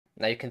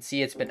Now you can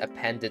see it's been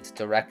appended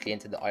directly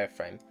into the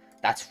iframe.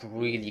 That's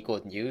really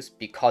good news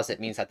because it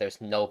means that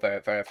there's no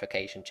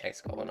verification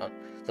checks going on.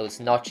 So it's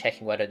not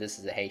checking whether this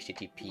is a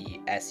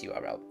HTTPS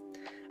URL.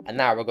 And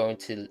now we're going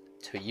to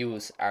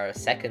use our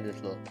second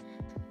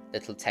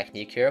little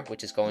technique here,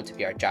 which is going to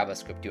be our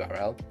JavaScript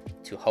URL,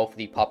 to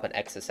hopefully pop an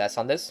XSS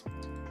on this.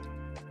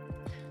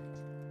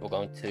 We're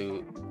going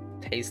to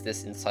paste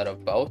this inside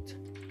of both,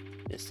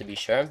 just to be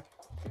sure.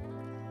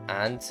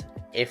 And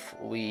if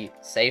we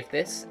save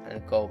this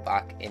and go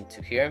back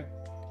into here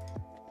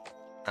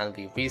and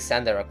we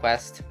resend the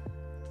request,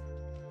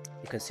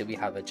 you can see we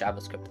have a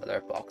JavaScript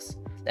alert box.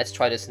 Let's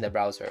try this in the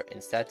browser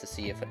instead to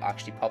see if it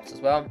actually pops as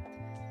well.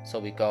 So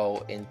we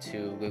go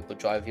into Google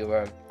Drive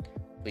Viewer,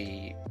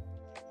 we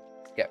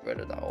get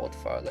rid of that old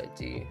file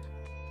ID,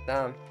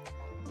 and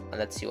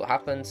let's see what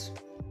happens.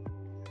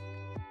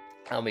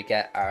 And we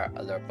get our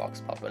alert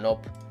box popping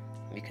up.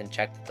 We can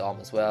check the DOM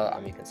as well,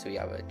 and we can see we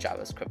have a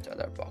JavaScript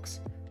alert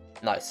box.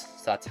 Nice.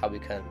 So that's how we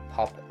can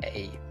pop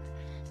a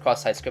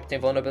cross-site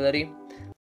scripting vulnerability.